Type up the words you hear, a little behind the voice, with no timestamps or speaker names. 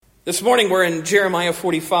This morning we're in Jeremiah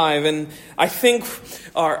 45, and I think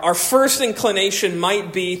our first inclination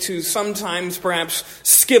might be to sometimes perhaps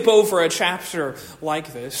skip over a chapter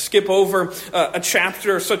like this, skip over a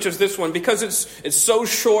chapter such as this one, because it's so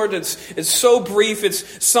short, it's so brief,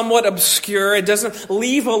 it's somewhat obscure, it doesn't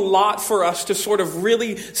leave a lot for us to sort of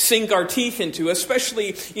really sink our teeth into, especially,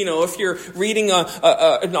 if you're reading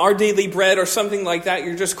an Our Daily Bread or something like that,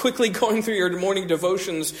 you're just quickly going through your morning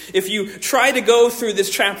devotions. If you try to go through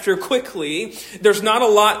this chapter quickly, there's not a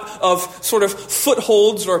lot of sort of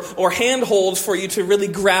footholds or handholds for you to really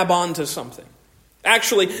grab onto something.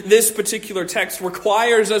 Actually, this particular text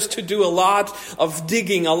requires us to do a lot of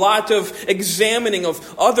digging, a lot of examining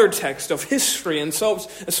of other texts, of history, and so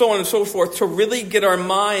on and so forth, to really get our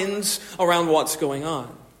minds around what's going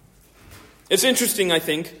on. It's interesting, I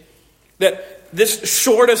think, that this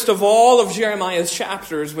shortest of all of Jeremiah's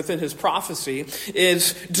chapters within his prophecy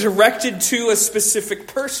is directed to a specific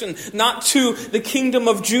person, not to the kingdom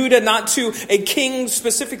of Judah, not to a king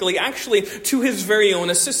specifically, actually to his very own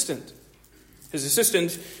assistant. His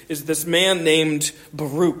assistant is this man named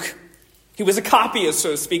Baruch. He was a copyist,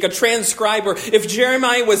 so to speak, a transcriber. If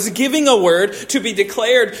Jeremiah was giving a word to be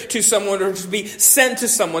declared to someone or to be sent to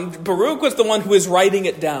someone, Baruch was the one who was writing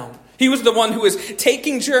it down. He was the one who was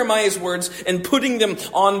taking Jeremiah's words and putting them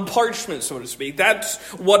on parchment, so to speak. That's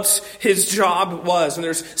what his job was. And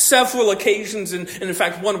there's several occasions, and in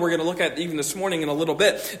fact one we're going to look at even this morning in a little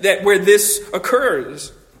bit, that where this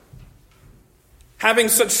occurs. Having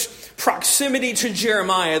such proximity to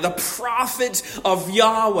Jeremiah, the prophet of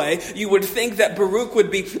Yahweh, you would think that Baruch would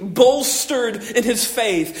be bolstered in his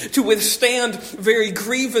faith to withstand very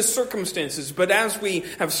grievous circumstances. But as we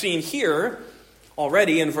have seen here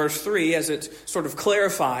already in verse 3, as it sort of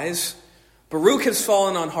clarifies, Baruch has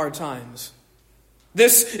fallen on hard times.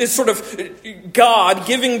 This is sort of God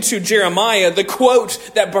giving to Jeremiah the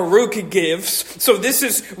quote that Baruch gives. So this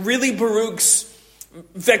is really Baruch's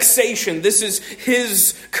vexation. This is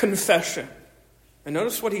his confession. And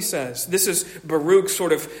notice what he says. This is Baruch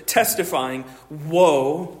sort of testifying,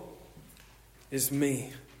 "Woe is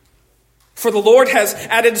me. For the Lord has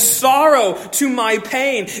added sorrow to my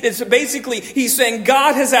pain." It's basically, he's saying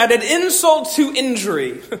God has added insult to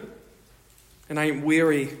injury. "And I am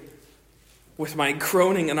weary with my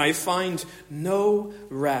groaning, and I find no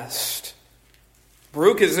rest."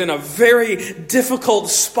 Baruch is in a very difficult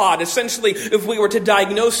spot. Essentially, if we were to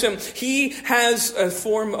diagnose him, he has a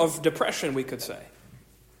form of depression, we could say.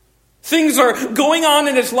 Things are going on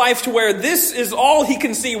in his life to where this is all he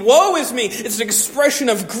can see. Woe is me. It's an expression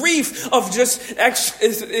of grief, of just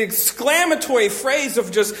exclamatory phrase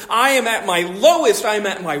of just, I am at my lowest, I am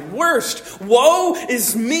at my worst. Woe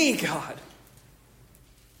is me, God.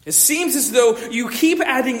 It seems as though you keep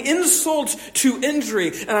adding insult to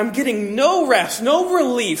injury, and I'm getting no rest, no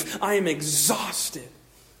relief. I am exhausted.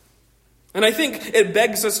 And I think it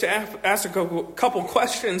begs us to ask a couple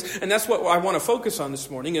questions, and that's what I want to focus on this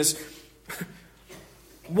morning, is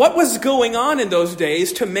what was going on in those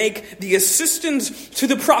days to make the assistant to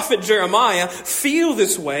the prophet Jeremiah feel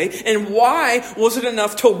this way, and why was it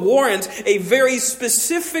enough to warrant a very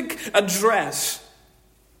specific address?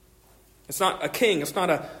 It's not a king, it's not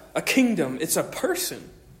a kingdom, it's a person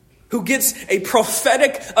who gets a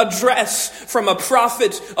prophetic address from a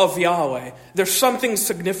prophet of Yahweh. There's something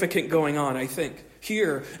significant going on, I think,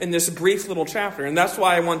 here in this brief little chapter. And that's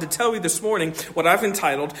why I wanted to tell you this morning what I've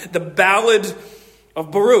entitled The Ballad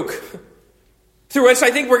of Baruch. Through which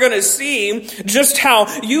I think we're going to see just how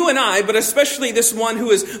you and I, but especially this one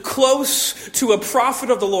who is close to a prophet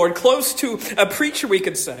of the Lord, close to a preacher, we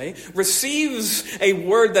could say, receives a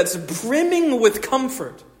word that's brimming with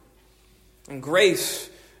comfort and grace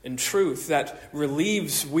and truth that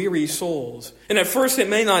relieves weary souls. And at first it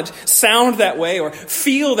may not sound that way or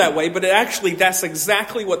feel that way, but that's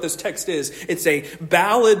exactly what this text is. It's a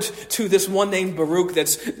ballad to this one named Baruch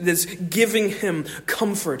that's giving him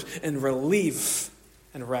comfort and relief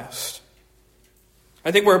and rest. I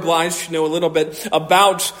think we're obliged to know a little bit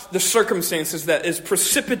about the circumstances that is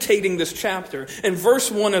precipitating this chapter. And verse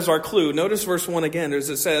 1 is our clue. Notice verse 1 again, as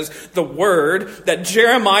it says, the word that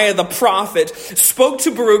Jeremiah the prophet spoke to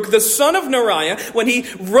Baruch, the son of Neriah, when he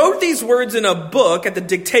wrote these words in a book at the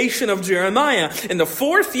dictation of Jeremiah, in the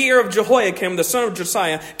 4th year of Jehoiakim, the son of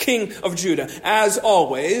Josiah, king of Judah. As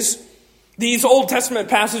always, these Old Testament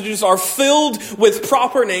passages are filled with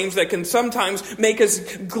proper names that can sometimes make us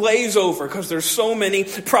glaze over because there's so many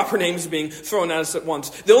proper names being thrown at us at once.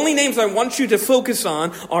 The only names I want you to focus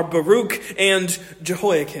on are Baruch and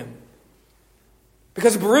Jehoiakim.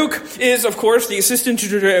 Because Baruch is, of course, the assistant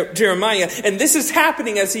to Jeremiah, and this is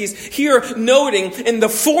happening as he's here noting in the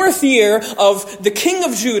 4th year of the king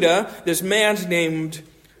of Judah, this man named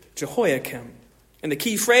Jehoiakim. And the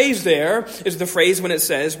key phrase there is the phrase when it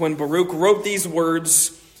says, when Baruch wrote these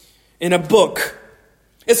words in a book.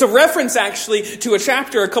 It's a reference, actually, to a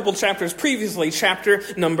chapter, a couple chapters previously, chapter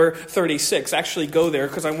number 36. Actually, go there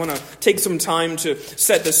because I want to take some time to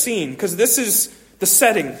set the scene, because this is the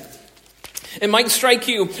setting. It might strike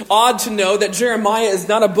you odd to know that Jeremiah is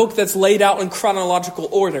not a book that's laid out in chronological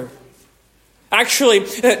order. Actually,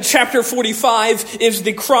 chapter 45 is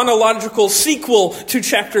the chronological sequel to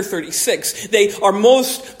chapter 36. They are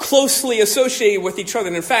most closely associated with each other.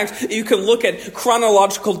 And in fact, you can look at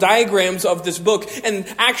chronological diagrams of this book, and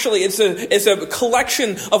actually it's a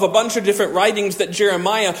collection of a bunch of different writings that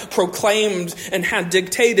Jeremiah proclaimed and had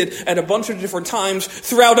dictated at a bunch of different times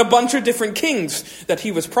throughout a bunch of different kings that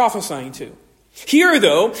he was prophesying to. Here,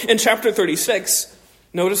 though, in chapter 36,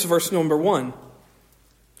 notice verse number 1.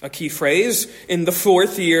 A key phrase, in the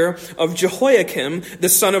 4th year of Jehoiakim, the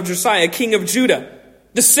son of Josiah, king of Judah.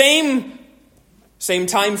 The same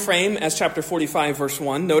time frame as chapter 45, verse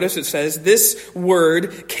 1. Notice it says, this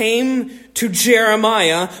word came to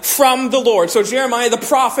Jeremiah from the Lord. So Jeremiah the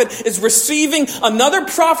prophet is receiving another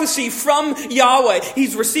prophecy from Yahweh.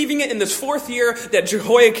 He's receiving it in this 4th year that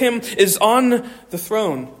Jehoiakim is on the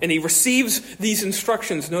throne. And he receives these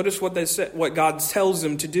instructions. Notice what God tells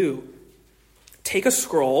him to do. Take a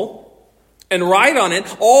scroll and write on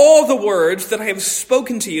it all the words that I have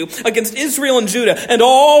spoken to you against Israel and Judah and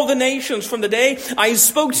all the nations from the day I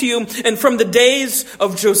spoke to you and from the days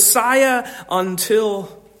of Josiah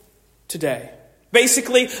until today.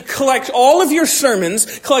 Basically, collect all of your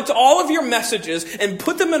sermons, collect all of your messages, and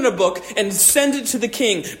put them in a book and send it to the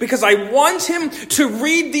king, because I want him to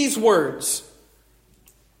read these words.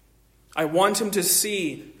 I want him to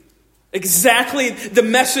see exactly the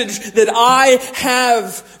message that I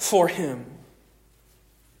have for him.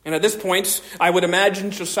 And at this point, I would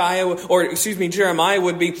imagine Jeremiah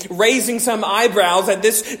would be raising some eyebrows at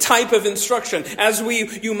this type of instruction. As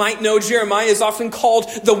you might know, Jeremiah is often called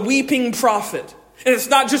the weeping prophet. And it's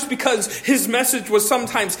not just because his message was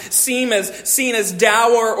sometimes seen as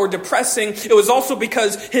dour or depressing. It was also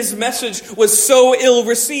because his message was so ill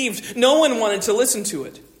received. No one wanted to listen to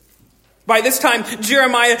it. By this time,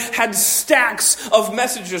 Jeremiah had stacks of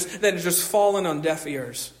messages that had just fallen on deaf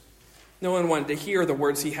ears. No one wanted to hear the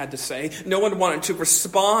words he had to say. No one wanted to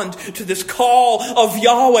respond to this call of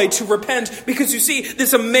Yahweh to repent. Because you see,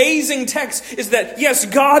 this amazing text is that, yes,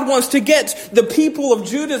 God wants to get the people of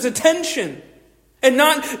Judah's attention. And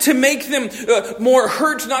not to make them more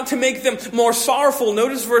hurt, not to make them more sorrowful.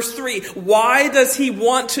 Notice verse 3. Why does he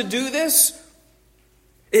want to do this?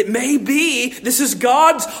 It may be, this is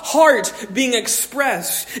God's heart being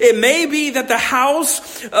expressed. It may be that the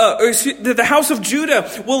house of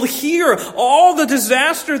Judah will hear all the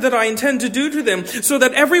disaster that I intend to do to them, so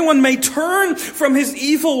that everyone may turn from his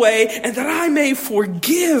evil way, and that I may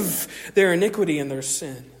forgive their iniquity and their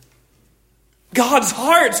sin. God's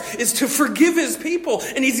heart is to forgive his people,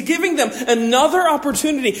 and he's giving them another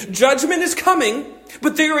opportunity. Judgment is coming,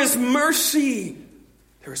 but there is mercy.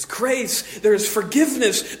 There is grace, there is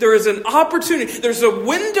forgiveness, there is an opportunity, there's a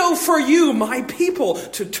window for you, my people,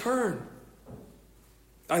 to turn.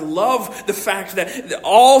 I love the fact that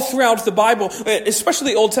all throughout the Bible,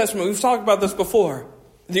 especially the Old Testament, we've talked about this before.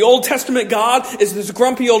 The Old Testament God is this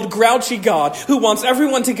grumpy old grouchy God who wants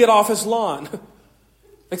everyone to get off his lawn.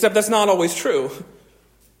 Except that's not always true.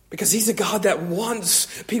 Because he's a God that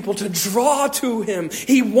wants people to draw to him.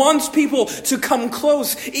 He wants people to come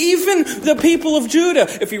close. Even the people of Judah.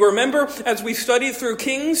 If you remember, as we studied through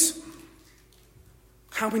Kings,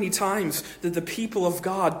 how many times did the people of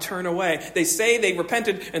God turn away? They say they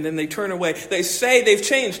repented and then they turn away. They say they've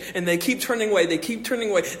changed and they keep turning away. They keep turning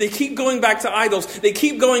away. They keep going back to idols. They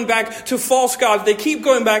keep going back to false gods. They keep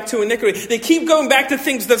going back to iniquity. They keep going back to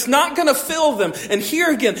things that's not going to fill them. And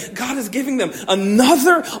here again, God is giving them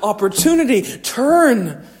another opportunity.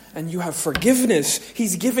 Turn and you have forgiveness.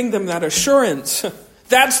 He's giving them that assurance.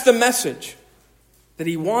 That's the message that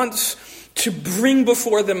he wants to bring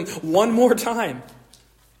before them one more time.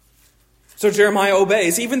 So Jeremiah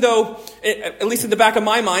obeys, even though, at least in the back of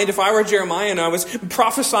my mind, if I were Jeremiah and I was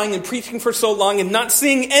prophesying and preaching for so long and not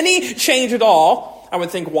seeing any change at all, I would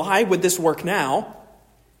think, why would this work now?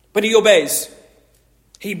 But he obeys.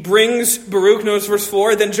 He brings Baruch, notice verse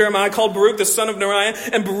 4, then Jeremiah called Baruch the son of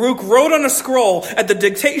Neriah, and Baruch wrote on a scroll at the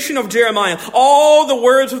dictation of Jeremiah all the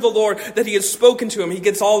words of the Lord that he had spoken to him. He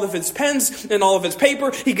gets all of his pens and all of his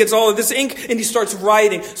paper, he gets all of this ink, and he starts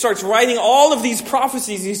writing all of these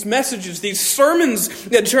prophecies, these messages, these sermons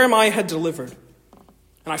that Jeremiah had delivered.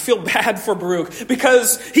 And I feel bad for Baruch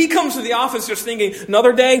because he comes to the office just thinking,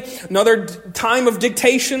 another day, another time of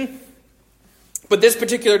dictation. But this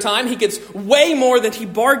particular time, he gets way more than he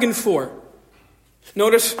bargained for.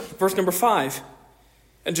 Notice verse number 5.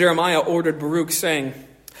 And Jeremiah ordered Baruch, saying,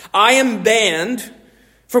 I am banned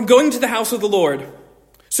from going to the house of the Lord,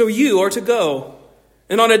 so you are to go.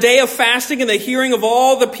 And on a day of fasting in the hearing of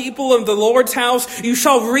all the people of the Lord's house, you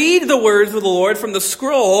shall read the words of the Lord from the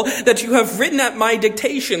scroll that you have written at my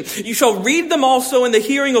dictation. You shall read them also in the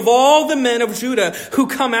hearing of all the men of Judah who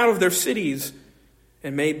come out of their cities.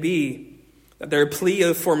 It may be that their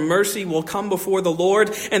plea for mercy will come before the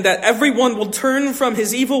Lord, and that everyone will turn from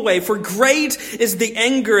his evil way. For great is the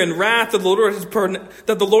anger and wrath that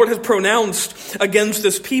the Lord has pronounced against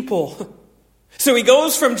this people. So he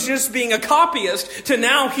goes from just being a copyist to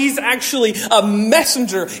now he's actually a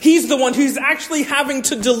messenger. He's the one who's actually having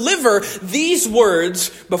to deliver these words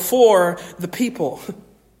before the people.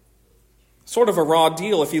 Sort of a raw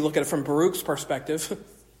deal if you look at it from Baruch's perspective.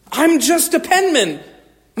 I'm just a penman.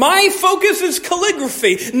 My focus is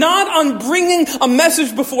calligraphy, not on bringing a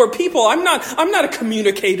message before people. I'm not a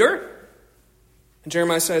communicator. And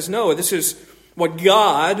Jeremiah says, no, this is what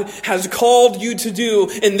God has called you to do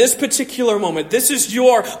in this particular moment. This is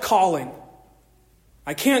your calling.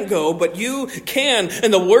 I can't go, but you can.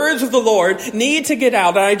 And the words of the Lord need to get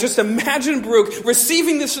out. And I just imagine Baruch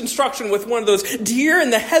receiving this instruction with one of those deer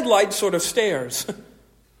in the headlights sort of stares.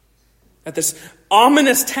 At this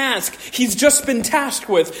ominous task he's just been tasked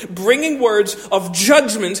with, bringing words of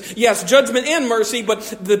judgment. Yes, judgment and mercy, but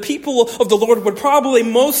the people of the Lord would probably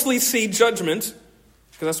mostly see judgment,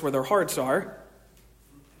 because that's where their hearts are.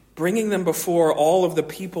 Bringing them before all of the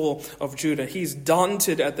people of Judah. He's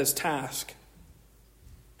daunted at this task.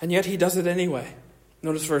 And yet he does it anyway.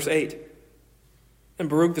 Notice verse 8. And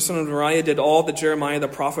Baruch the son of Neriah did all that Jeremiah the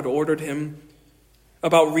prophet ordered him,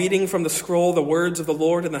 about reading from the scroll the words of the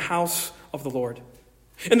Lord in the house of the Lord.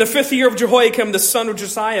 In the 5th year of Jehoiakim, the son of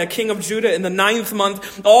Josiah, king of Judah, in the 9th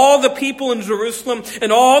month, all the people in Jerusalem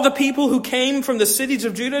and all the people who came from the cities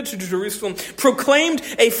of Judah to Jerusalem proclaimed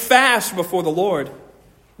a fast before the Lord.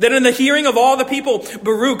 Then in the hearing of all the people,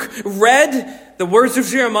 Baruch read the words of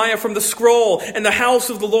Jeremiah from the scroll in the house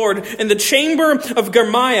of the Lord, in the chamber of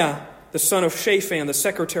Gemariah, the son of Shaphan, the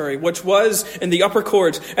secretary, which was in the upper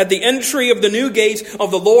court at the entry of the new gate of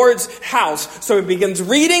the Lord's house. So he begins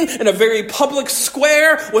reading in a very public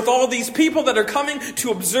square with all these people that are coming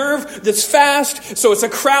to observe this fast. So it's a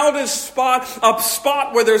crowded spot, a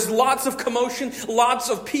spot where there's lots of commotion, lots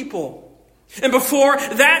of people. And before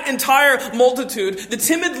that entire multitude, the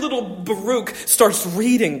timid little Baruch starts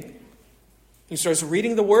reading. He starts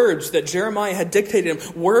reading the words that Jeremiah had dictated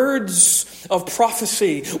him. Words of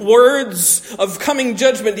prophecy. Words of coming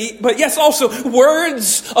judgment. But yes, also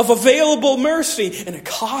words of available mercy. And it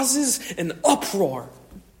causes an uproar.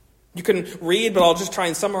 You can read, but I'll just try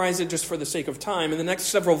and summarize it just for the sake of time. In the next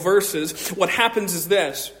several verses, what happens is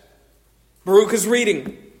this. Baruch is reading.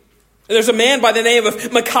 And there's a man by the name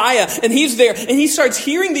of Micaiah. And he's there. And he starts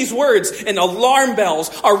hearing these words. And alarm bells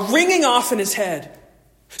are ringing off in his head.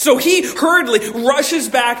 So he hurriedly rushes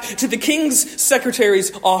back to the king's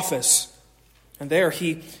secretary's office. And there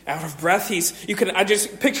he, out of breath, I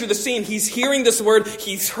just picture the scene. He's hearing this word.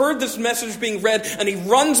 He's heard this message being read. And he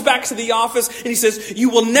runs back to the office and he says, you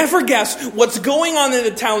will never guess what's going on in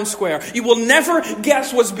the town square. You will never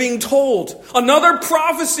guess what's being told. Another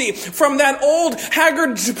prophecy from that old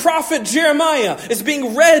haggard prophet Jeremiah is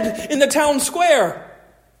being read in the town square.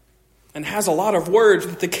 And has a lot of words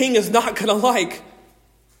that the king is not going to like.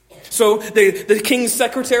 So the king's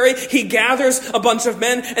secretary, he gathers a bunch of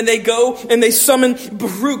men and they go and they summon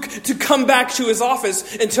Baruch to come back to his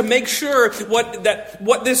office and to make sure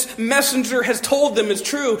what this messenger has told them is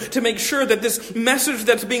true, to make sure that this message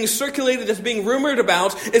that's being circulated, that's being rumored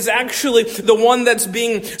about, is actually the one that's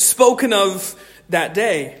being spoken of that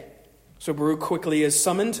day. So Baruch quickly is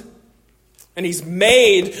summoned and he's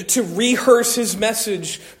made to rehearse his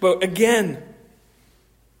message, but again.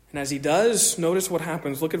 And as he does, notice what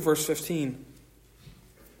happens. Look at verse 15.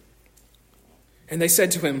 And they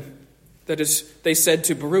said to him, that is, they said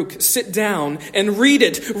to Baruch, sit down and read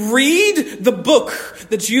it. Read the book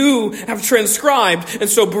that you have transcribed. And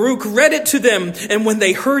so Baruch read it to them. And when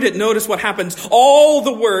they heard it, notice what happens. All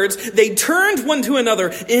the words, they turned one to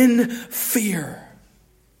another in fear.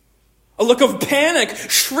 A look of panic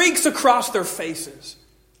shrieks across their faces.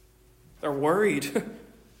 They're worried.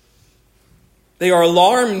 They are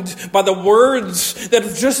alarmed by the words that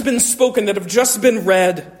have just been spoken, that have just been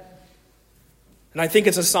read. And I think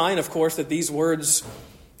it's a sign, of course, that these words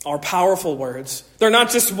are powerful words. They're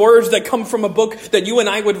not just words that come from a book that you and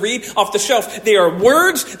I would read off the shelf. They are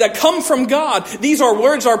words that come from God. These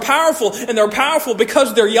words are powerful, and they're powerful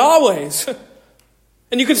because they're Yahweh's.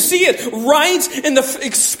 And you can see it right in the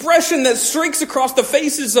expression that streaks across the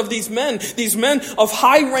faces of these men of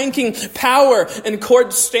high-ranking power and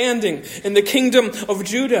court standing in the kingdom of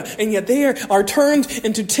Judah. And yet they are turned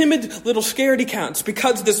into timid little scaredy cats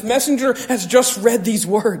because this messenger has just read these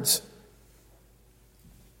words.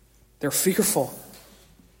 They're fearful,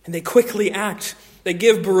 and they quickly act. They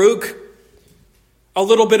give Baruch a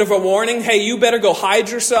little bit of a warning. Hey, you better go hide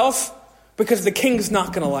yourself because the king's not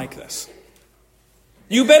going to like this.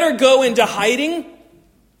 You better go into hiding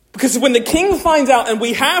because when the king finds out, and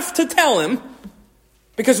we have to tell him,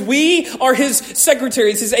 because we are his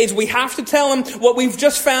secretaries, his aides, we have to tell him what we've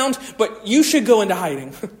just found, but you should go into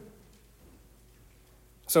hiding.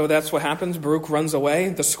 So that's what happens. Baruch runs away.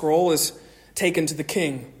 The scroll is taken to the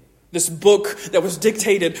king. This book that was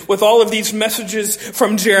dictated with all of these messages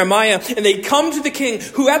from Jeremiah. And they come to the king,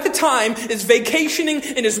 who at the time is vacationing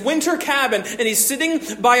in his winter cabin, and he's sitting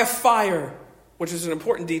by a fire, which is an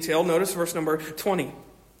important detail. Notice verse number 20.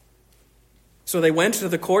 So they went to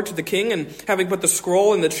the court to the king, and having put the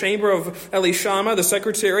scroll in the chamber of Elishama, the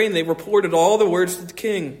secretary, and they reported all the words to the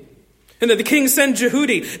king. And then the king sent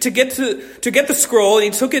Jehudi to get the scroll, and he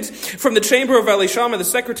took it from the chamber of Elishama, the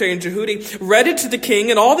secretary, and Jehudi read it to the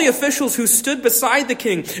king and all the officials who stood beside the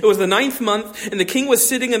king. It was the 9th month, and the king was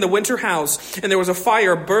sitting in the winter house, and there was a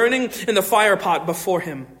fire burning in the fire pot before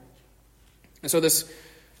him. And so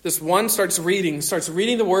this one starts reading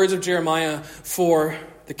the words of Jeremiah for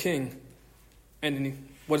the king. And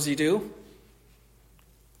what does he do?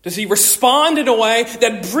 Does he respond in a way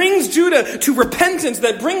that brings Judah to repentance,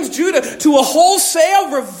 that brings Judah to a wholesale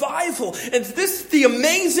revival? And this is the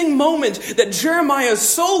amazing moment that Jeremiah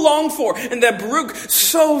so longed for and that Baruch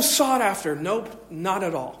so sought after. Nope, not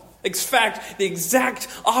at all. In fact, the exact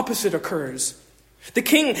opposite occurs. The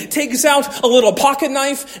king takes out a little pocket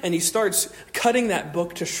knife and he starts cutting that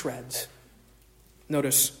book to shreds.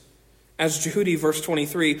 Notice, as Jehudi, verse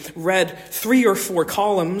 23, read 3 or 4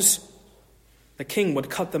 columns, the king would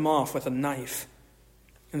cut them off with a knife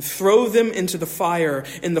and throw them into the fire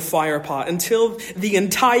in the fire pot until the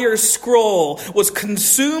entire scroll was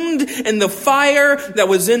consumed in the fire that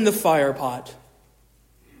was in the fire pot.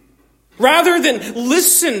 Rather than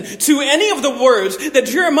listen to any of the words that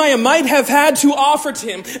Jeremiah might have had to offer to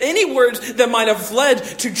him, any words that might have led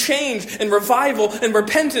to change and revival and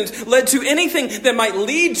repentance, led to anything that might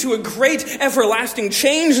lead to a great everlasting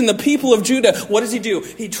change in the people of Judah, what does he do?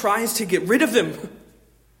 He tries to get rid of them.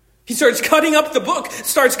 He starts cutting up the book,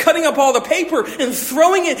 starts cutting up all the paper and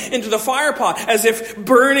throwing it into the fire pot as if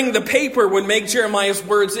burning the paper would make Jeremiah's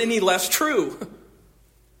words any less true.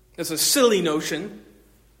 It's a silly notion.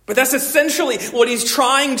 But that's essentially what he's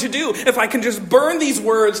trying to do. If I can just burn these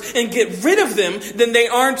words and get rid of them, then they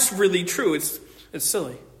aren't really true. It's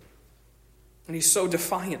silly. And he's so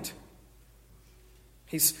defiant.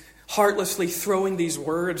 He's heartlessly throwing these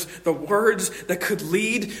words, the words that could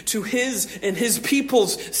lead to his and his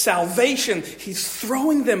people's salvation. He's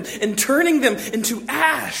throwing them and turning them into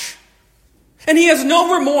ash. And he has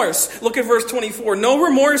no remorse. Look at verse 24. No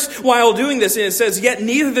remorse while doing this. And it says, yet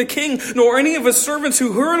neither the king nor any of his servants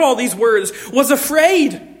who heard all these words was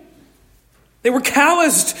afraid. They were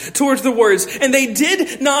calloused towards the words, and they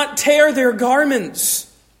did not tear their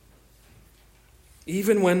garments.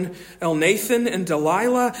 Even when Elnathan and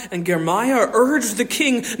Delilah and Gemariah urged the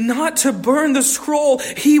king not to burn the scroll,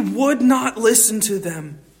 he would not listen to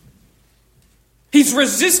them. He's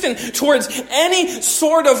resistant towards any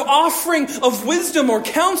sort of offering of wisdom or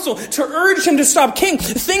counsel to urge him to stop. King,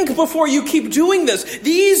 think before you keep doing this.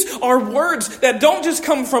 These are words that don't just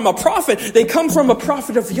come from a prophet. They come from a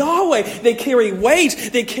prophet of Yahweh. They carry weight.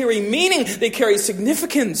 They carry meaning. They carry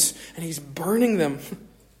significance. And he's burning them.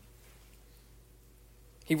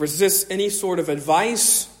 He resists any sort of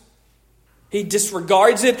advice. He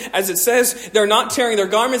disregards it. As it says, they're not tearing their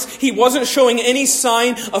garments. He wasn't showing any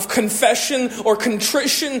sign of confession or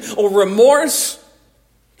contrition or remorse.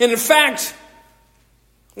 And in fact,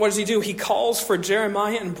 what does he do? He calls for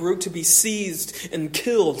Jeremiah and Baruch to be seized and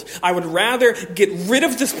killed. I would rather get rid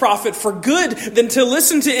of this prophet for good than to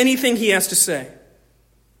listen to anything he has to say.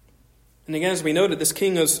 And again, as we noted, this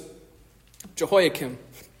king is Jehoiakim.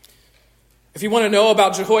 If you want to know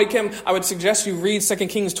about Jehoiakim, I would suggest you read 2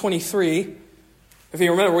 Kings 23. If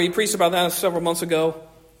you remember, we preached about that several months ago.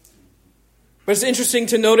 But it's interesting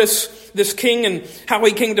to notice this king and how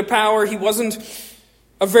he came to power. He wasn't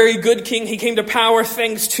a very good king. He came to power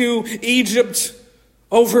thanks to Egypt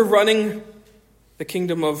overrunning the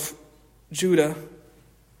kingdom of Judah.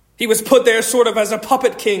 He was put there sort of as a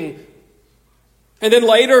puppet king. And then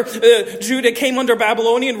later, Judah came under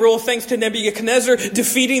Babylonian rule thanks to Nebuchadnezzar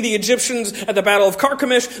defeating the Egyptians at the Battle of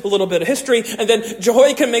Carchemish, a little bit of history. And then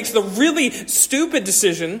Jehoiakim makes the really stupid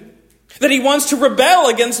decision that he wants to rebel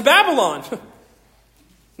against Babylon.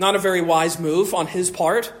 Not a very wise move on his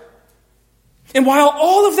part. And while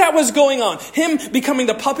all of that was going on, him becoming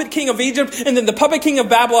the puppet king of Egypt and then the puppet king of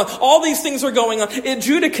Babylon, all these things were going on, and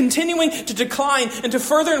Judah continuing to decline and to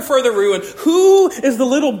further and further ruin. Who is the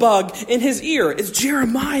little bug in his ear? It's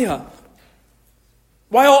Jeremiah.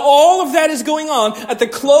 While all of that is going on, at the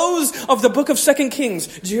close of the book of 2 Kings,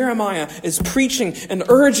 Jeremiah is preaching and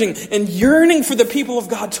urging and yearning for the people of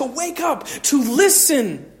God to wake up, to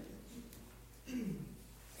listen.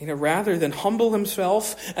 Rather than humble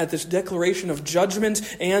himself at this declaration of judgment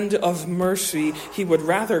and of mercy, he would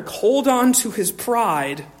rather hold on to his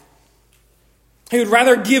pride. He would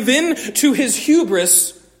rather give in to his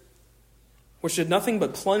hubris, which did nothing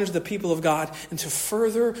but plunge the people of God into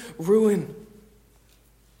further ruin.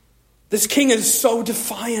 This king is so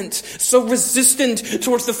defiant, so resistant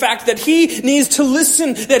towards the fact that he needs to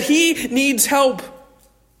listen, that he needs help.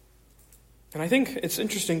 And I think it's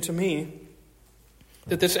interesting to me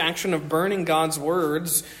that this action of burning God's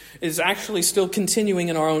words is actually still continuing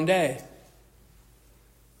in our own day.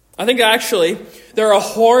 I think actually there are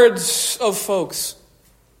hordes of folks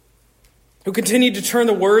who continue to turn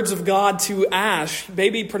the words of God to ash,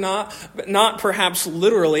 maybe not perhaps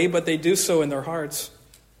literally, but they do so in their hearts.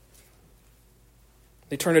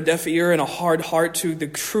 They turn a deaf ear and a hard heart to the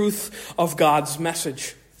truth of God's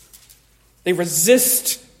message. They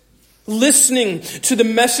resist listening to the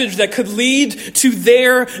message that could lead to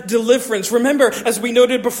their deliverance. Remember, as we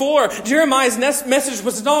noted before, Jeremiah's message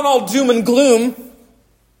was not all doom and gloom.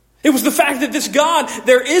 It was the fact that this God,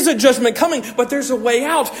 there is a judgment coming, but there's a way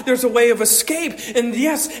out. There's a way of escape. And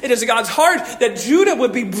yes, it is God's heart that Judah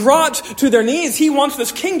would be brought to their knees. He wants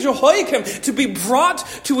this King Jehoiakim to be brought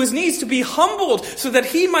to his knees, to be humbled so that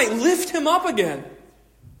he might lift him up again.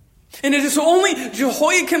 And it is only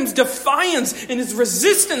Jehoiakim's defiance and his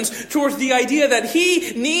resistance towards the idea that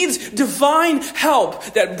he needs divine help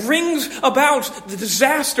that brings about the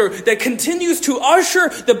disaster that continues to usher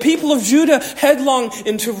the people of Judah headlong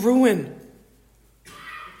into ruin.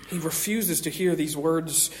 He refuses to hear these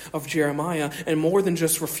words of Jeremiah, and more than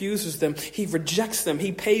just refuses them, he rejects them.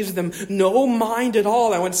 He pays them no mind at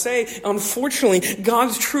all. I would say, unfortunately,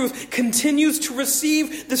 God's truth continues to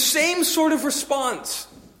receive the same sort of response.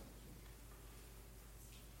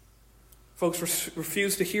 Folks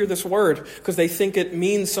refuse to hear this word because they think it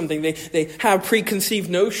means something. They have preconceived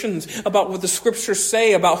notions about what the scriptures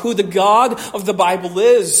say about who the God of the Bible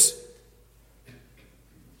is.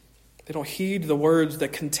 They don't heed the words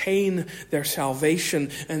that contain their salvation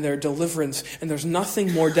and their deliverance. And there's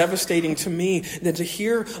nothing more devastating to me than to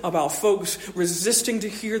hear about folks resisting to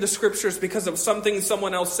hear the scriptures because of something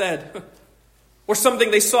someone else said. Or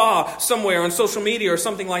something they saw somewhere on social media or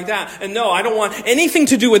something like that. And no, I don't want anything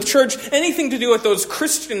to do with church, anything to do with those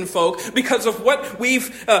Christian folk because of what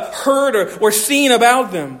we've heard or seen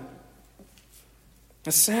about them.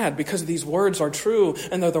 It's sad because these words are true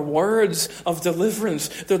and they're the words of deliverance.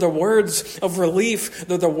 They're the words of relief.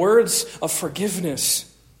 They're the words of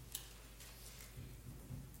forgiveness.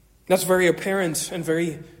 That's very apparent and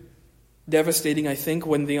very devastating, I think,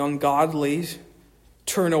 when the ungodly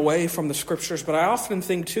turn away from the scriptures. But I often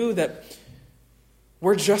think, too, that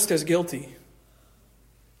we're just as guilty.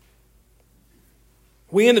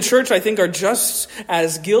 We in the church, I think, are just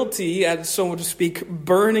as guilty at, so to speak,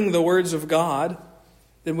 burning the words of God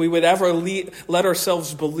than we would ever let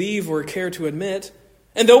ourselves believe or care to admit.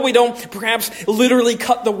 And though we don't perhaps literally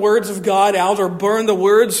cut the words of God out or burn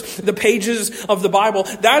the pages of the Bible,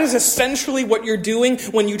 that is essentially what you're doing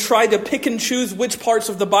when you try to pick and choose which parts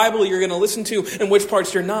of the Bible you're going to listen to and which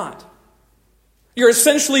parts you're not. You're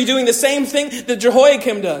essentially doing the same thing that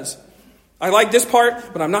Jehoiakim does. I like this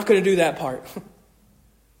part, but I'm not going to do that part.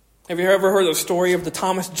 Have you ever heard the story of the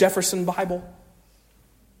Thomas Jefferson Bible?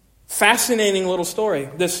 Fascinating little story.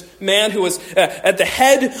 This man who was at the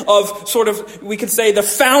head of sort of, we could say, the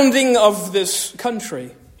founding of this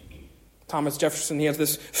country. Thomas Jefferson, he has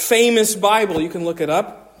this famous Bible, you can look it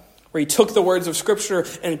up, where he took the words of Scripture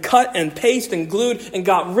and cut and pasted and glued and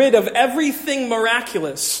got rid of everything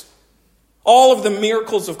miraculous All of the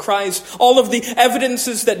miracles of Christ, all of the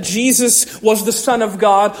evidences that Jesus was the Son of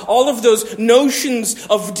God, all of those notions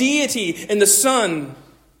of deity in the Son.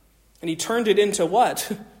 And he turned it into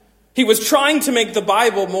what? He was trying to make the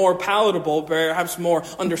Bible more palatable, perhaps more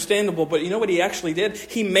understandable, but you know what he actually did?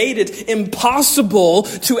 He made it impossible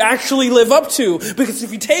to actually live up to. Because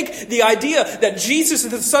if you take the idea that Jesus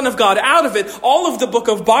is the Son of God out of it, all of the book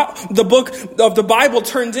of the Bible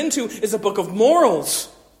turns into is a book of morals.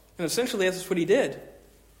 And essentially that's what he did.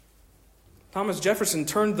 Thomas Jefferson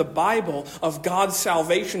turned the Bible of God's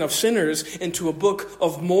salvation of sinners into a book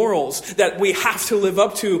of morals that we have to live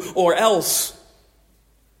up to or else.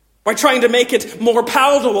 By trying to make it more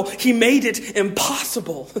palatable, he made it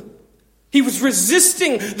impossible. He was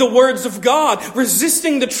resisting the words of God,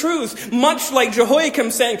 resisting the truth, much like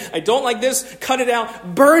Jehoiakim saying, I don't like this, cut it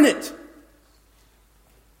out, burn it.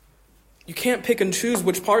 You can't pick and choose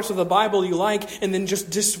which parts of the Bible you like and then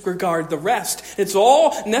just disregard the rest. It's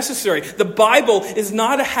all necessary. The Bible is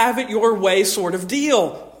not a have it your way sort of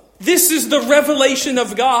deal. This is the revelation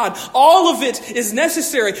of God. All of it is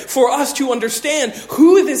necessary for us to understand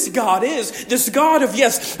who this God is. This God of,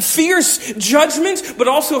 yes, fierce judgment, but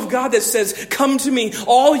also of God that says, come to me,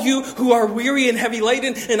 all you who are weary and heavy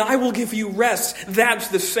laden, and I will give you rest. That's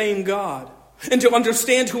the same God. And to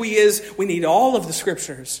understand who he is, we need all of the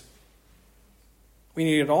scriptures. We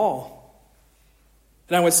need it all.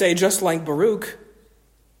 And I would say, just like Baruch,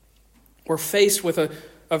 we're faced with a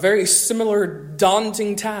very similar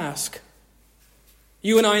daunting task.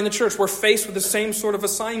 You and I in the church, we're faced with the same sort of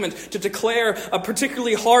assignment to declare a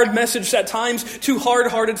particularly hard message at times to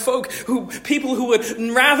hard-hearted folk, people who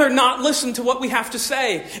would rather not listen to what we have to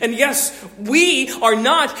say. And yes, we are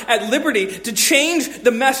not at liberty to change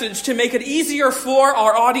the message to make it easier for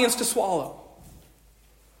our audience to swallow.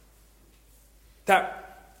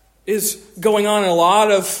 That is going on in a lot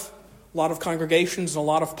of congregations and a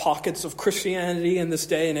lot of pockets of Christianity in this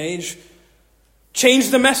day and age. Change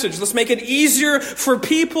the message. Let's make it easier for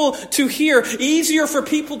people to hear, easier for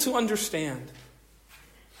people to understand.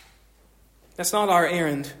 That's not our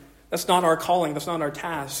errand. That's not our calling. That's not our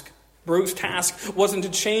task. Baruch's task wasn't to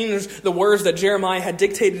change the words that Jeremiah had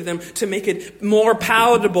dictated to them to make it more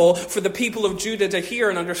palatable for the people of Judah to hear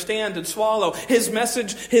and understand and swallow. His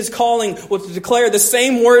message, his calling was to declare the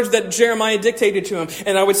same words that Jeremiah dictated to him.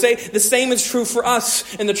 And I would say the same is true for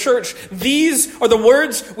us in the church. These are the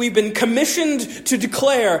words we've been commissioned to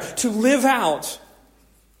declare, to live out.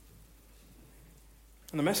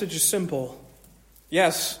 And the message is simple.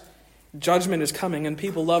 Yes, judgment is coming, and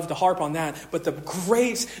people love to harp on that. But the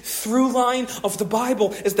great through line of the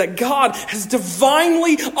Bible is that God has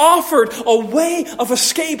divinely offered a way of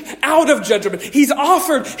escape out of judgment. He's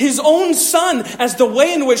offered his own Son as the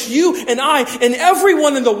way in which you and I and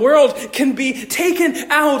everyone in the world can be taken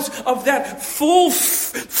out of that full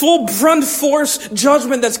brunt force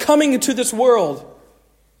judgment that's coming into this world.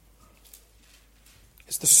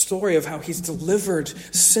 It's the story of how he's delivered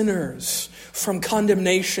sinners from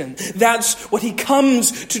condemnation. That's what he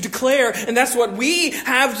comes to declare, and that's what we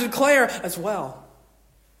have to declare as well.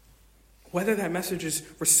 Whether that message is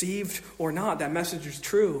received or not, that message is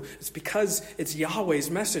true. It's because it's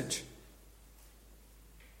Yahweh's message.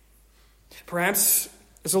 Perhaps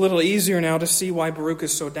it's a little easier now to see why Baruch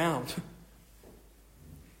is so down.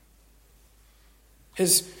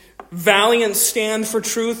 His valiant stand for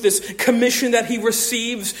truth, this commission that he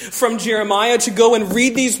receives from Jeremiah to go and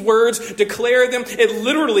read these words, declare them, it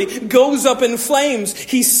literally goes up in flames.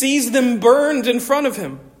 He sees them burned in front of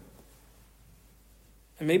him.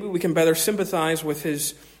 And maybe we can better sympathize with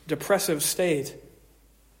his depressive state.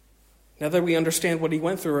 Now that we understand what he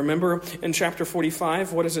went through, remember in chapter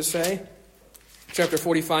 45, what does it say? Chapter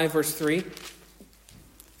 45, verse 3.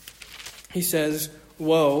 He says,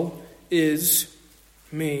 "Woe is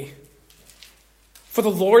me. For the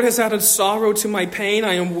Lord has added sorrow to my pain.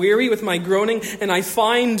 I am weary with my groaning, and I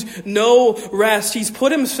find no rest." He's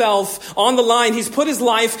put himself on the line. He's put his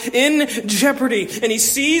life in jeopardy. And he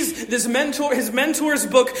sees his mentor's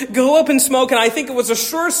book go up in smoke. And I think it was a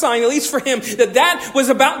sure sign, at least for him, that was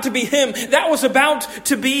about to be him. That was about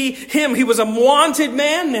to be him. He was a wanted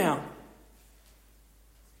man now.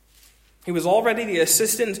 He was already the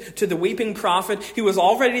assistant to the weeping prophet. He was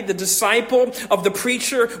already the disciple of the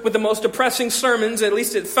preacher with the most depressing sermons. At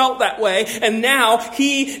least it felt that way. And now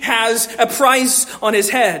he has a price on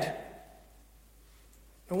his head.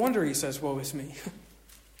 No wonder he says, "Woe is me."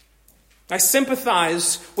 I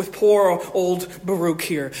sympathize with poor old Baruch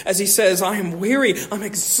here as he says, "I am weary, I'm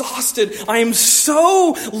exhausted, I am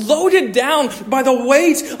so loaded down by the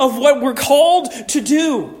weight of what we're called to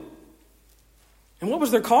do." And what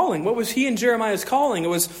was their calling? What was he and Jeremiah's calling? It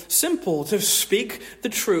was simple, to speak the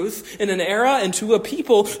truth in an era and to a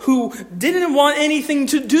people who didn't want anything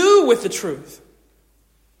to do with the truth.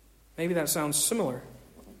 Maybe that sounds similar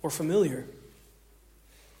or familiar.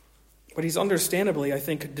 But he's understandably, I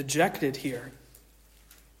think, dejected here.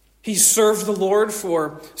 He served the Lord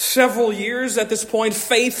for several years at this point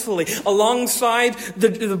faithfully alongside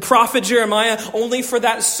the prophet Jeremiah, only for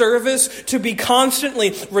that service to be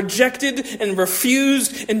constantly rejected and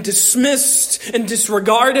refused and dismissed and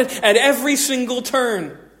disregarded at every single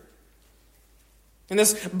turn. And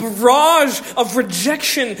this barrage of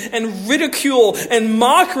rejection and ridicule and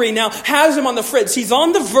mockery now has him on the fritz. He's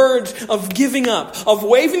on the verge of giving up, of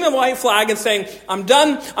waving the white flag and saying, I'm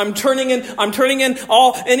done, I'm turning in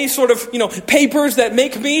any sort of, papers that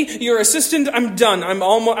make me your assistant. I'm done. I'm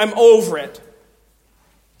over it.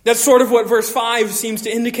 That's sort of what verse 5 seems to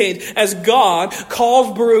indicate as God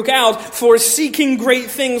calls Baruch out for seeking great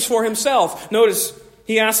things for himself. Notice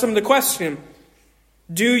he asks him the question,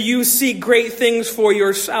 do you seek great things for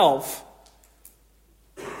yourself?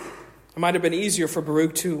 It might have been easier for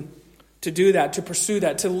Baruch to do that, to pursue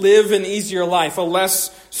that, to live an easier life, a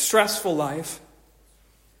less stressful life.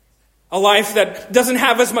 A life that doesn't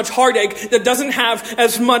have as much heartache, that doesn't have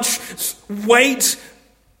as much weight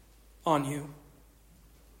on you.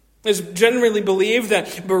 It's generally believed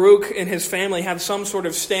that Baruch and his family had some sort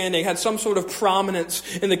of standing, had some sort of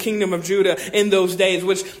prominence in the kingdom of Judah in those days,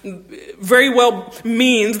 which very well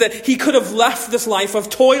means that he could have left this life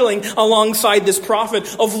of toiling alongside this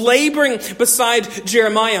prophet, of laboring beside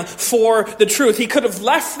Jeremiah for the truth. He could have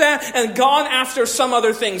left that and gone after some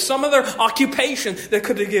other thing, some other occupation that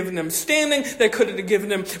could have given him standing, that could have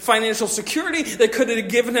given him financial security, that could have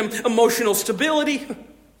given him emotional stability.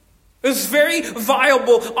 It's a very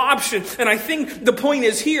viable option. And I think the point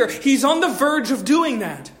is here, he's on the verge of doing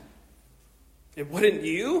that. And wouldn't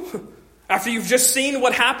you? After you've just seen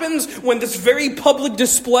what happens when this very public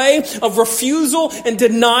display of refusal and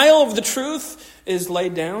denial of the truth is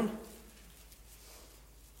laid down?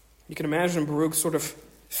 You can imagine Baruch sort of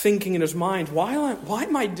thinking in his mind, why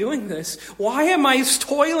am I doing this? Why am I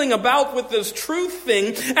toiling about with this truth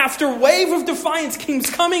thing after wave of defiance keeps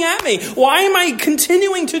coming at me? Why am I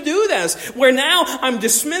continuing to do this? Where now I'm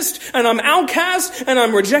dismissed and I'm outcast and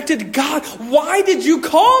I'm rejected. God, why did you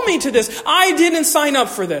call me to this? I didn't sign up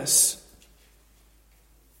for this.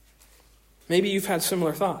 Maybe you've had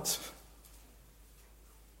similar thoughts.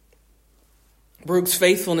 Baruch's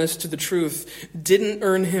faithfulness to the truth didn't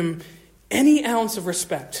earn him any ounce of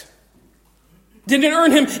respect. Didn't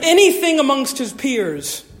earn him anything amongst his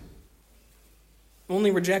peers.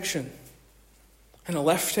 Only rejection. And it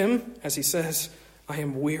left him, as he says, I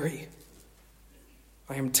am weary.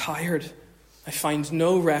 I am tired. I find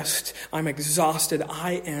no rest. I'm exhausted.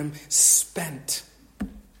 I am spent.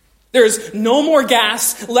 There's no more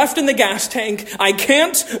gas left in the gas tank. I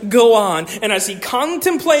can't go on. And as he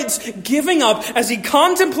contemplates giving up, as he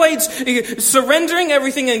contemplates surrendering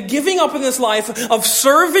everything and giving up in this life of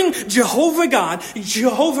serving Jehovah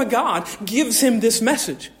God gives him this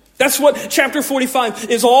message. That's what chapter 45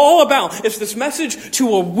 is all about. It's this message to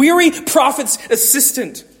a weary prophet's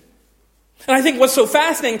assistant. And I think what's so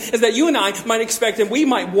fascinating is that you and I might expect and we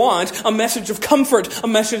might want a message of comfort, a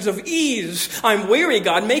message of ease. I'm weary,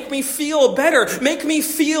 God. Make me feel better. Make me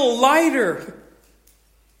feel lighter.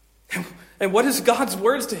 And what is God's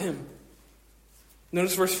words to him?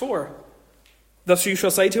 Notice verse 4. Thus you shall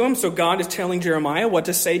say to him, so God is telling Jeremiah what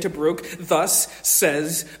to say to Baruch. Thus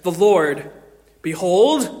says the Lord,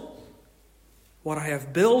 behold, what I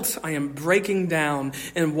have built, I am breaking down,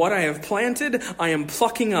 and what I have planted, I am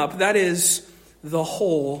plucking up. That is the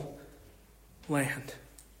whole land.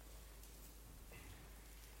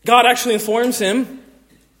 God actually informs him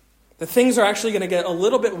that things are actually going to get a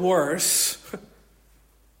little bit worse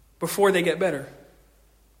before they get better.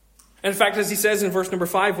 And in fact, as he says in verse number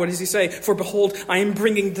 5, what does he say? For behold, I am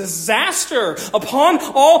bringing disaster upon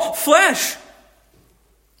all flesh.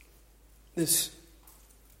 This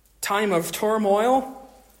time of turmoil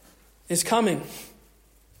is coming.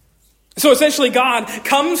 So essentially God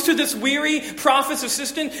comes to this weary prophet's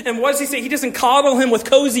assistant, and what does he say? He doesn't coddle him with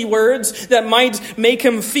cozy words that might make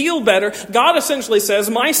him feel better. God essentially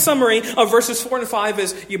says, my summary of verses 4 and 5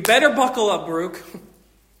 is, you better buckle up, Baruch.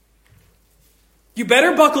 You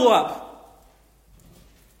better buckle up.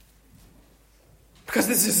 Because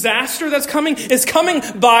this disaster that's coming is coming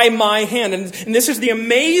by my hand. And this is the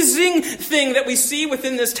amazing thing that we see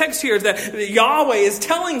within this text here, is that Yahweh is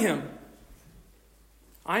telling him,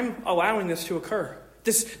 I'm allowing this to occur.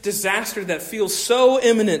 This disaster that feels so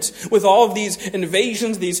imminent with all of these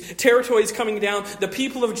invasions, these territories coming down, the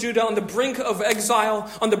people of Judah on the brink of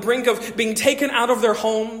exile, on the brink of being taken out of their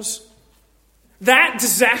homes. That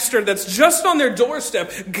disaster that's just on their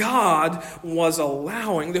doorstep, God was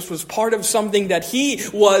allowing. This was part of something that He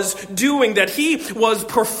was doing, that He was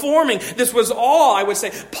performing. This was all, I would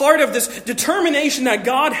say, part of this determination that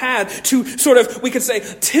God had to sort of, we could say,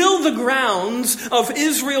 till the grounds of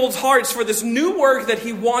Israel's hearts for this new work that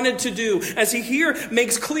He wanted to do. As He here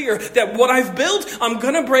makes clear that what I've built, I'm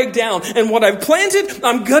going to break down. And what I've planted,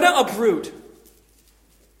 I'm going to uproot.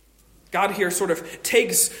 God here sort of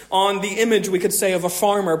takes on the image, we could say, of a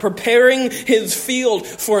farmer preparing his field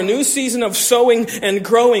for a new season of sowing and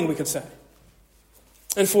growing, we could say.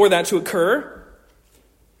 And for that to occur,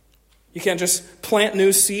 you can't just plant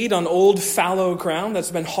new seed on old fallow ground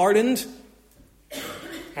that's been hardened. It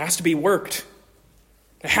has to be worked.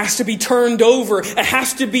 It has to be turned over. It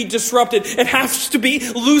has to be disrupted. It has to be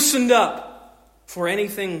loosened up for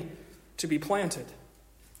anything to be planted.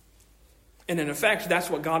 And in effect, that's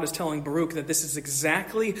what God is telling Baruch, that this is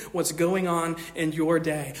exactly what's going on in your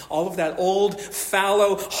day. All of that old,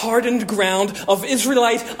 fallow, hardened ground of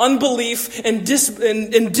Israelite unbelief and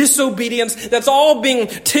disobedience, that's all being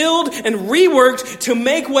tilled and reworked to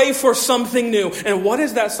make way for something new. And what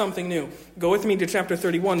is that something new? Go with me to chapter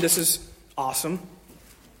 31. This is awesome.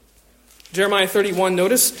 Jeremiah 31,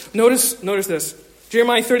 notice this.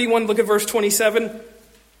 Jeremiah 31, look at verse 27.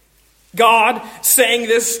 God saying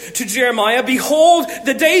this to Jeremiah, "Behold,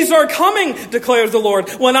 the days are coming, declares the Lord,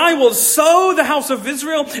 when I will sow the house of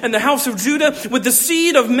Israel and the house of Judah with the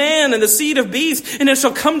seed of man and the seed of beast. And it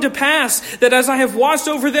shall come to pass that as I have watched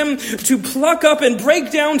over them to pluck up and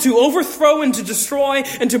break down, to overthrow and to destroy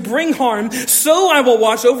and to bring harm, so I will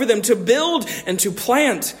watch over them to build and to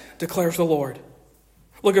plant, declares the Lord."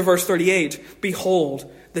 Look at verse 38.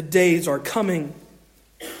 "Behold, the days are coming,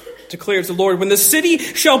 declares the Lord, when the city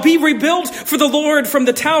shall be rebuilt for the Lord from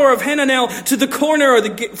the tower of Hananel to the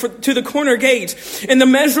corner gate. And the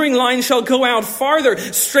measuring line shall go out farther,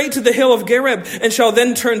 straight to the hill of Gareb, and shall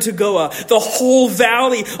then turn to Goah. The whole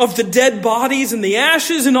valley of the dead bodies and the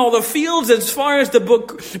ashes and all the fields as far as the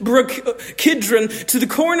brook Kidron to the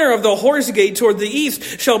corner of the horse gate toward the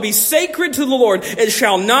east shall be sacred to the Lord. It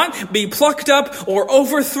shall not be plucked up or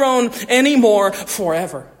overthrown anymore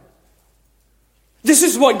forever." This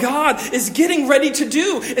is what God is getting ready to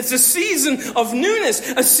do. It's a season of newness,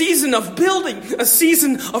 a season of building, a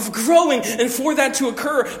season of growing. And for that to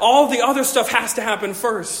occur, all the other stuff has to happen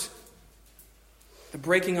first. The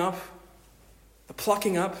breaking up, the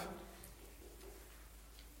plucking up.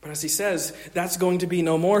 But as he says, that's going to be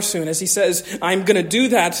no more soon. As he says, I'm going to do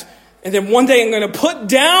that. And then one day I'm going to put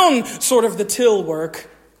down sort of the till work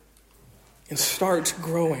and start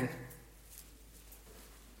growing.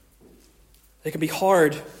 It can be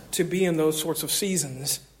hard to be in those sorts of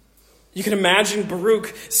seasons. You can imagine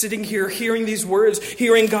Baruch sitting here hearing these words,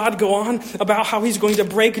 hearing God go on about how he's going to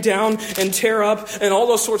break down and tear up and all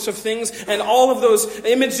those sorts of things. And all of those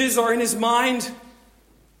images are in his mind,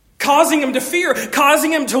 causing him to fear,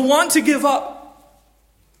 causing him to want to give up.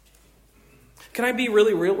 Can I be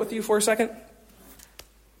really real with you for a second?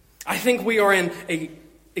 I think we are in a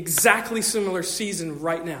exactly similar season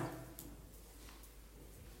right now.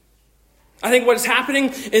 I think what is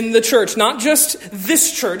happening in the church, not just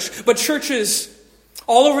this church, but churches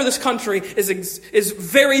all over this country is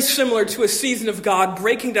very similar to a season of God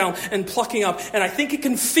breaking down and plucking up. And I think it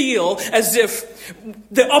can feel as if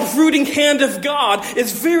the uprooting hand of God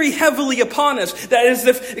is very heavily upon us. That is,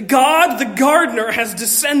 as if God, the gardener, has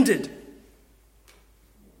descended.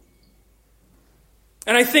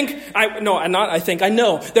 And I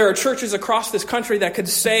know there are churches across this country that could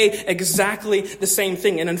say exactly the same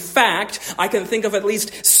thing. And in fact, I can think of at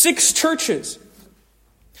least 6 churches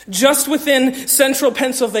just within central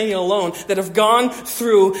Pennsylvania alone that have gone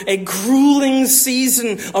through a grueling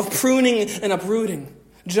season of pruning and uprooting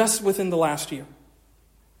just within the last year.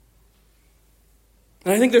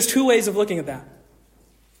 And I think there's 2 ways of looking at that.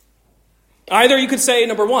 Either you could say,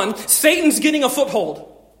 number 1, Satan's getting a foothold.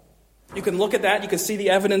 You can look at that. You can see the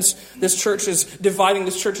evidence. This church is dividing.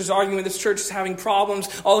 This church is arguing. This church is having problems.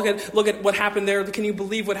 Look at what happened there. Can you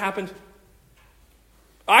believe what happened?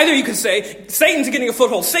 Either you could say, Satan's getting a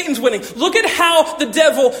foothold. Satan's winning. Look at how the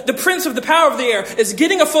devil, the prince of the power of the air, is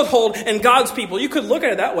getting a foothold in God's people. You could look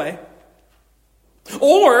at it that way.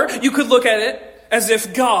 Or you could look at it as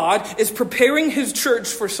if God is preparing his church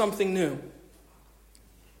for something new.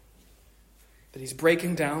 That he's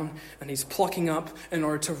breaking down and he's plucking up in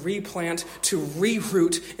order to replant, to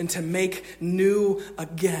reroot, and to make new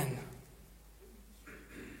again.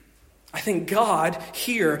 I think God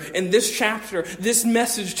here in this chapter, this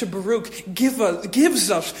message to Baruch gives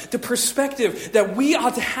us the perspective that we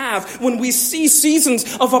ought to have when we see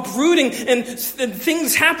seasons of uprooting and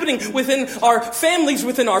things happening within our families,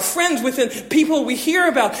 within our friends, within people we hear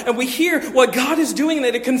about, and we hear what God is doing, and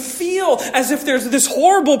that it can feel as if there's this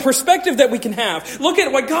horrible perspective that we can have. Look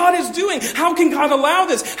at what God is doing. How can God allow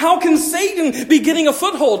this? How can Satan be getting a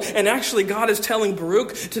foothold? And actually God is telling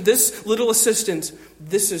Baruch, to this little assistant,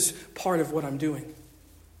 this is part of what I'm doing.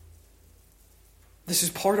 This is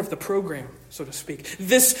part of the program, so to speak.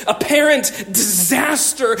 This apparent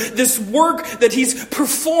disaster, this work that he's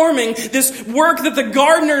performing, this work that the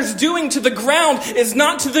gardener is doing to the ground is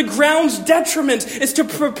not to the ground's detriment. It's to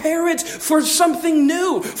prepare it for something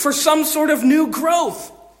new, for some sort of new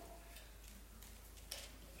growth.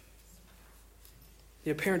 The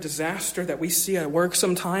apparent disaster that we see at work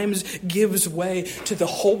sometimes gives way to the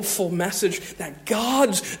hopeful message that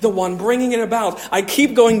God's the one bringing it about. I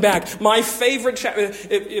keep going back. My favorite chapter,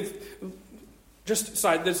 this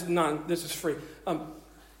is free.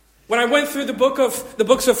 When I went through the books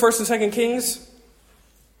of 1st and 2nd Kings,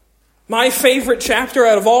 my favorite chapter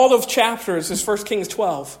out of all of chapters is 1 Kings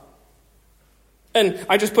 12. And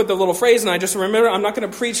I just put the little phrase, and I just remember, I'm not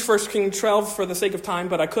going to preach 1 Kings 12 for the sake of time,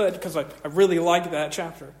 but I could, because I really like that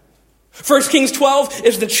chapter. 1 Kings 12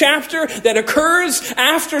 is the chapter that occurs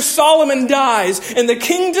after Solomon dies, and the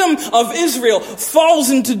kingdom of Israel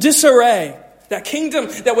falls into disarray. That kingdom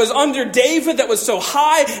that was under David, that was so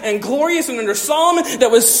high and glorious, and under Solomon,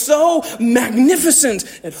 that was so magnificent,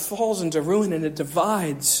 it falls into ruin and it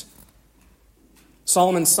divides.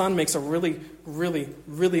 Solomon's son makes a really, really,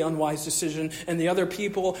 really unwise decision. And the other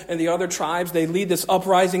people and the other tribes, they lead this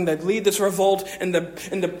uprising, they lead this revolt, and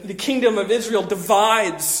the kingdom of Israel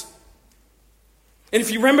divides. And if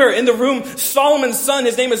you remember in the room, Solomon's son,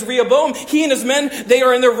 his name is Rehoboam, he and his men, they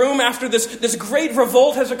are in their room after this great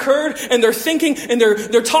revolt has occurred, and they're thinking and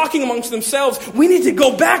they're talking amongst themselves, we need to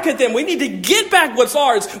go back at them. We need to get back what's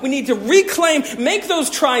ours. We need to reclaim, make those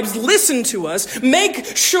tribes listen to us, make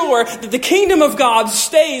sure that the kingdom of God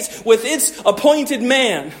stays with its appointed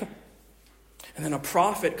man. And then a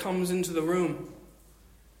prophet comes into the room.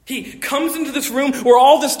 He comes into this room where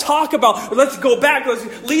all this talk about, let's go back,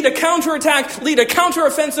 let's lead a counterattack, lead a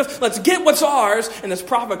counteroffensive, let's get what's ours. And this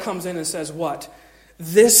prophet comes in and says, what?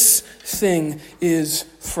 This thing is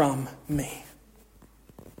from me.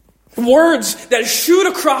 Words that shoot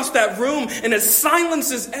across that room, and it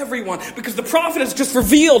silences everyone, because the prophet has just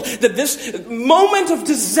revealed that this moment of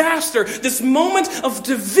disaster, this moment of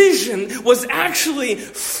division was actually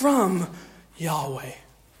from Yahweh.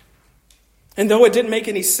 And though it didn't make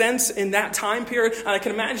any sense in that time period, I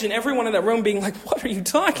can imagine everyone in that room being like, what are you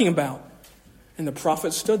talking about? And the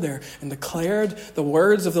prophet stood there and declared the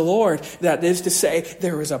words of the Lord. That is to say,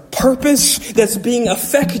 there is a purpose that's being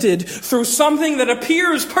affected through something that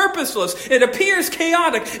appears purposeless. It appears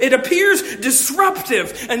chaotic. It appears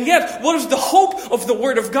disruptive. And yet, what is the hope of the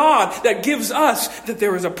Word of God that gives us that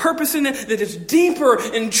there is a purpose in it that is deeper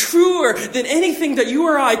and truer than anything that you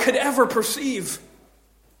or I could ever perceive?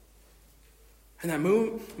 And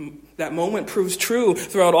that moment proves true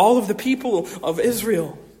throughout all of the people of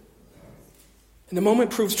Israel. And the moment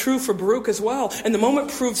proves true for Baruch as well. And the moment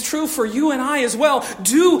proves true for you and I as well.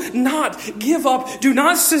 Do not give up. Do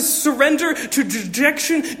not surrender to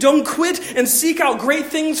dejection. Don't quit and seek out great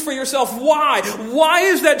things for yourself. Why? Why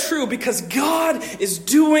is that true? Because God is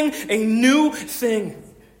doing a new thing.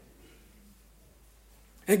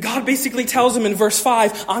 And God basically tells him in verse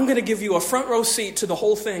 5, I'm going to give you a front row seat to the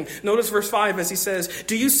whole thing. Notice verse 5 as he says,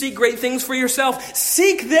 do you seek great things for yourself?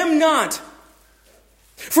 Seek them not.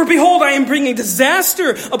 For behold, I am bringing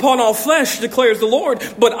disaster upon all flesh, declares the Lord.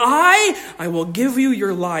 But I will give you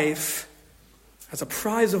your life as a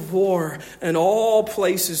prize of war in all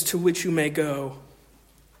places to which you may go.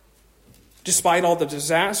 Despite all the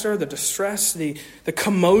disaster, the distress, the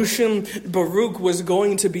commotion, Baruch was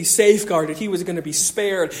going to be safeguarded. He was going to be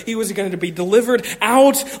spared. He was going to be delivered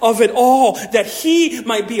out of it all, that he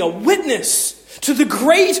might be a witness to the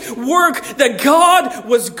great work that God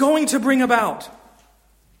was going to bring about.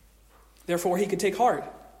 Therefore, he could take heart.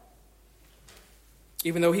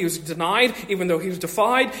 Even though he was denied, even though he was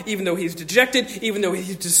defied, even though he's dejected, even though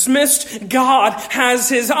he's dismissed, God has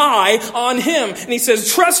his eye on him. And he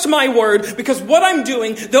says, trust my word, because what I'm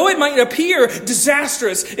doing, though it might appear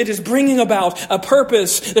disastrous, it is bringing about a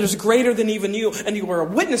purpose that is greater than even you, and you are a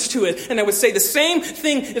witness to it. And I would say the same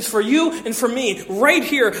thing is for you and for me, right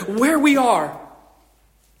here, where we are.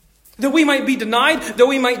 Though we might be denied, though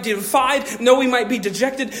we might be defied, though we might be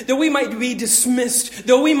dejected, though we might be dismissed,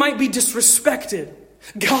 though we might be disrespected,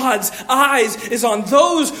 God's eyes is on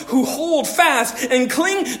those who hold fast and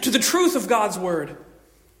cling to the truth of God's word,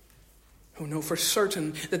 who know for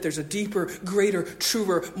certain that there's a deeper, greater,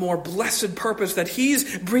 truer, more blessed purpose that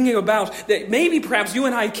he's bringing about that maybe perhaps you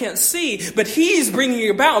and I can't see, but he's bringing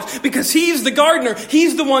about because he's the gardener.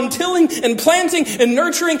 He's the one tilling and planting and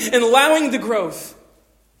nurturing and allowing the growth.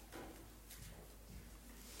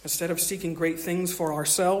 Instead of seeking great things for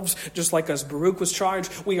ourselves, just like as Baruch was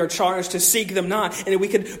charged, we are charged to seek them not. And we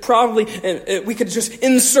could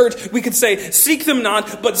say, seek them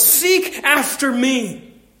not, but seek after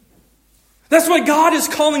me. That's what God is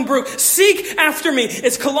calling Baruch. Seek after me.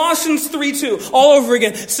 It's Colossians 3:2 all over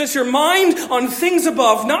again. Set your mind on things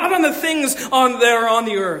above, not on the things on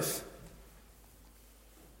the earth.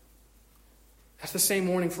 That's the same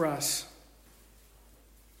warning for us.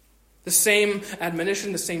 The same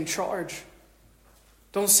admonition, the same charge.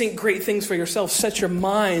 Don't seek great things for yourself. Set your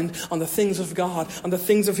mind on the things of God, on the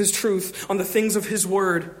things of his truth, on the things of his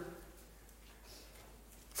word.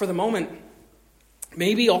 For the moment,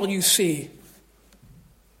 maybe all you see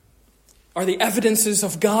are the evidences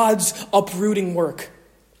of God's uprooting work.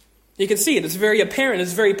 You can see it. It's very apparent.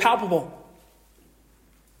 It's very palpable.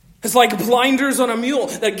 It's like blinders on a mule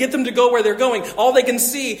that get them to go where they're going. All they can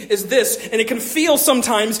see is this. And it can feel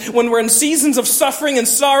sometimes when we're in seasons of suffering and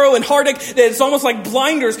sorrow and heartache that it's almost like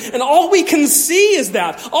blinders. And all we can see is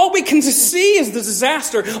that. All we can see is the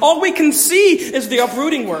disaster. All we can see is the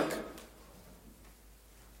uprooting work.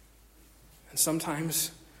 And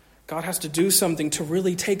sometimes God has to do something to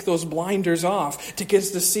really take those blinders off, to get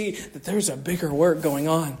us to see that there's a bigger work going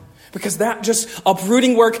on. Because that just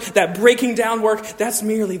uprooting work, that breaking down work, that's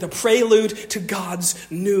merely the prelude to God's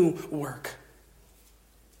new work.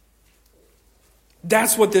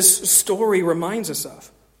 That's what this story reminds us of.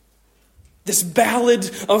 This ballad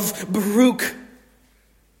of Baruch.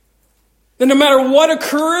 That no matter what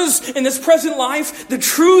occurs in this present life, the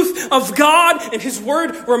truth of God and his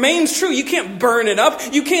word remains true. You can't burn it up.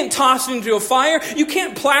 You can't toss it into a fire. You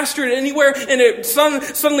can't plaster it anywhere and it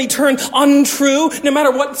suddenly turn untrue. No matter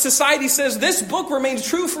what society says, this book remains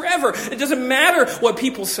true forever. It doesn't matter what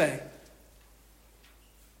people say.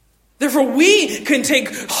 Therefore, we can take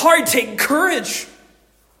heart, take courage.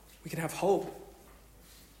 We can have hope.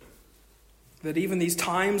 That even these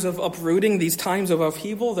times of uprooting, these times of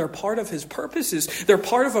upheaval, they're part of his purposes. They're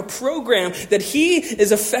part of a program that he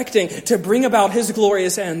is effecting to bring about his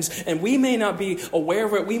glorious ends. And we may not be aware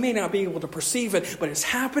of it. We may not be able to perceive it. But it's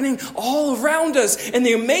happening all around us. And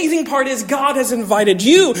the amazing part is God has invited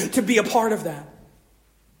you to be a part of that.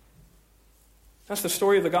 That's the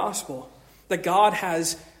story of the gospel. That God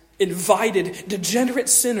has invited degenerate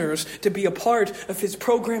sinners to be a part of his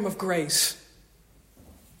program of grace.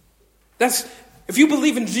 If you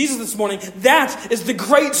believe in Jesus this morning, that is the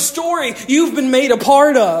great story you've been made a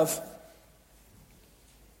part of.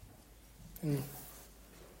 And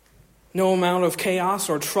no amount of chaos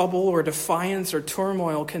or trouble or defiance or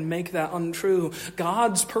turmoil can make that untrue.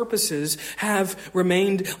 God's purposes have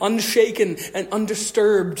remained unshaken and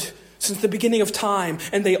undisturbed since the beginning of time,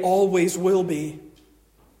 and they always will be.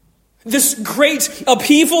 This great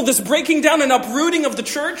upheaval, this breaking down and uprooting of the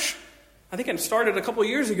church, I think it started a couple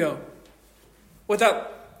years ago. With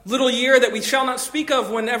that little year that we shall not speak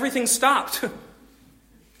of when everything stopped.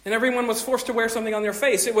 And everyone was forced to wear something on their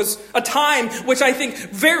face. It was a time which I think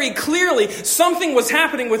very clearly something was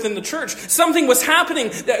happening within the church. Something was happening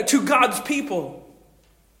to God's people.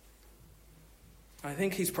 I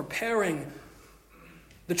think he's preparing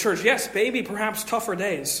the church. Yes, maybe perhaps tougher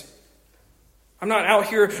days. I'm not out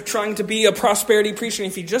here trying to be a prosperity preacher.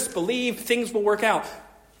 If you just believe, things will work out.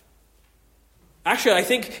 Actually, I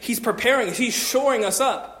think he's preparing, he's shoring us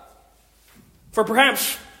up for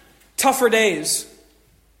perhaps tougher days.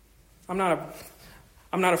 I'm not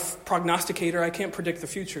a prognosticator. I can't predict the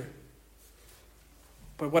future.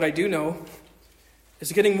 But what I do know is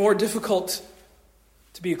it's getting more difficult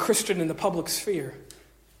to be a Christian in the public sphere.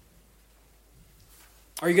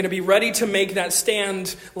 Are you going to be ready to make that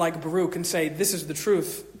stand like Baruch and say, this is the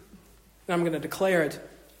truth, and I'm going to declare it?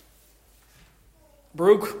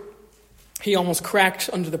 Baruch, he almost cracked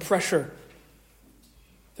under the pressure.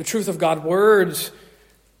 The truth of God's words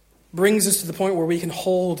brings us to the point where we can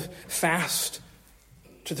hold fast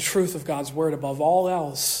to the truth of God's word above all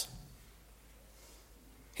else.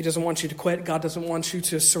 He doesn't want you to quit. God doesn't want you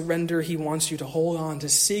to surrender. He wants you to hold on, to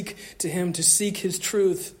seek to him, to seek his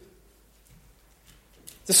truth.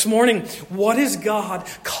 This morning, what is God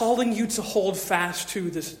calling you to hold fast to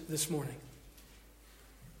this morning?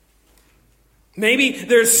 Maybe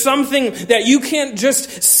there's something that you can't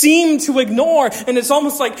just seem to ignore, and it's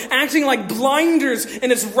almost like acting like blinders, and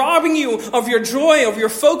it's robbing you of your joy, of your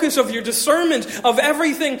focus, of your discernment, of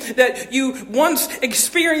everything that you once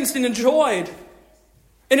experienced and enjoyed.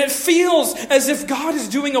 And it feels as if God is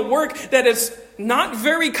doing a work that is not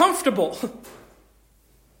very comfortable.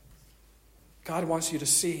 God wants you to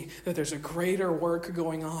see that there's a greater work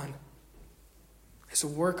going on. It's a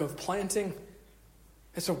work of planting.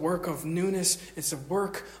 It's a work of newness. It's a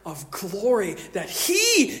work of glory that He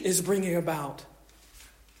is bringing about.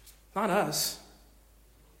 Not us.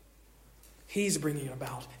 He's bringing it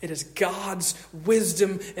about. It is God's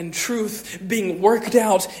wisdom and truth being worked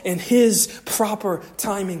out in His proper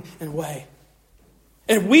timing and way.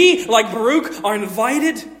 And we, like Baruch, are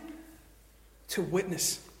invited to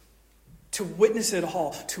witness. To witness it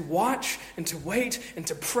all. To watch and to wait and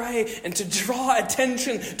to pray and to draw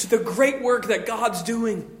attention to the great work that God's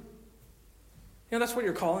doing. You know, that's what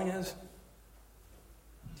your calling is.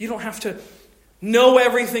 You don't have to know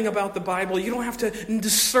everything about the Bible. You don't have to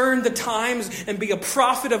discern the times and be a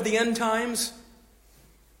prophet of the end times.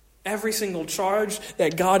 Every single charge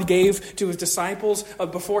that God gave to His disciples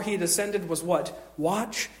before He descended was what?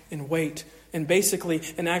 Watch and wait. And basically,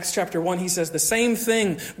 in Acts chapter 1, He says the same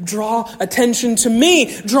thing. Draw attention to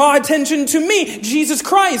me. Draw attention to me, Jesus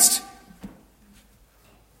Christ.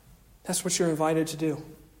 That's what you're invited to do.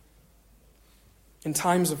 In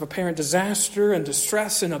times of apparent disaster and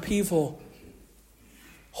distress and upheaval,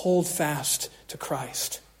 hold fast to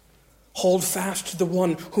Christ. Hold fast to the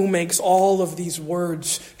one who makes all of these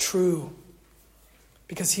words true.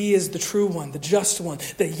 Because He is the true one, the just one,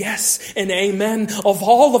 the yes and amen of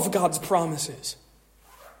all of God's promises.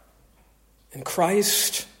 In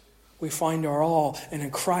Christ, we find our all. And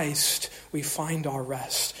in Christ, we find our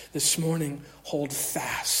rest. This morning, hold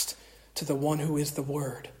fast to the one who is the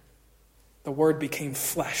Word. The Word became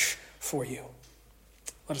flesh for you.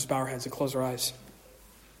 Let us bow our heads and close our eyes.